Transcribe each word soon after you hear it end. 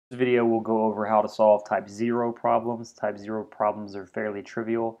This video will go over how to solve type 0 problems. Type 0 problems are fairly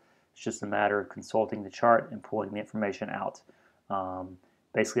trivial. It's just a matter of consulting the chart and pulling the information out.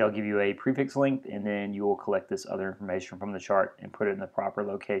 Basically, I'll give you a prefix length, and then you will collect this other information from the chart and put it in the proper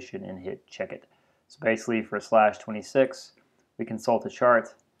location and hit check it. So basically, for /26, we consult the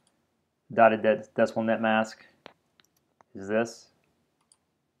chart. Dotted decimal net mask is this.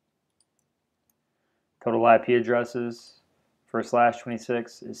 Total IP addresses for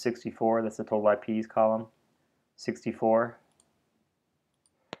 /26 is 64. That's the total IPs column. 64.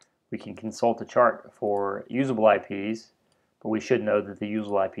 We can consult the chart for usable IPs, but we should know that the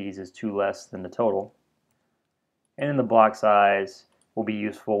usable IPs is 2 less than the total. And then the block size will be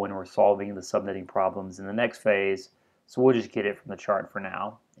useful when we're solving the subnetting problems in the next phase. So we'll just get it from the chart for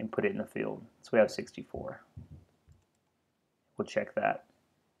now and put it in the field. So we have 64. We'll check that.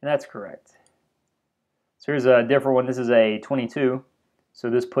 And that's correct. So here's a different one. This is a 22. So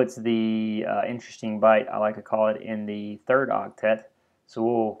this puts the interesting byte, I like to call it, in the third octet. So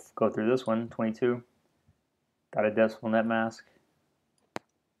we'll go through this one, 22. Got a decimal net mask.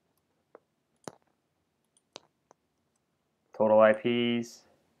 Total IPs,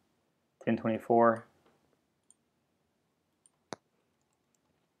 1024.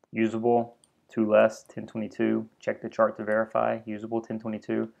 Usable, 2 less, 1022. Check the chart to verify. Usable,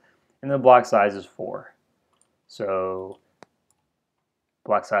 1022. And the block size is 4. So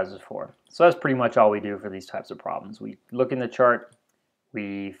block size is 4. So that's pretty much all we do for these types of problems. We look in the chart,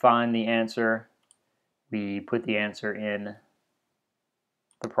 we find the answer, we put the answer in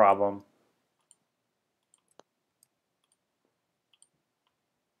the problem,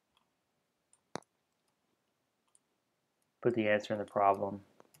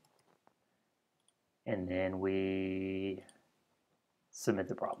 and then we submit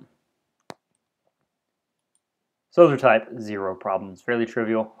the problem. So those are type 0 problems. Fairly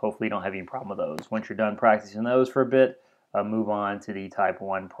trivial. Hopefully you don't have any problem with those. Once you're done practicing those for a bit, move on to the type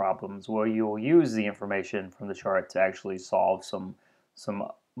 1 problems where you'll use the information from the chart to actually solve some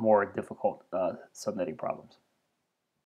more difficult subnetting problems.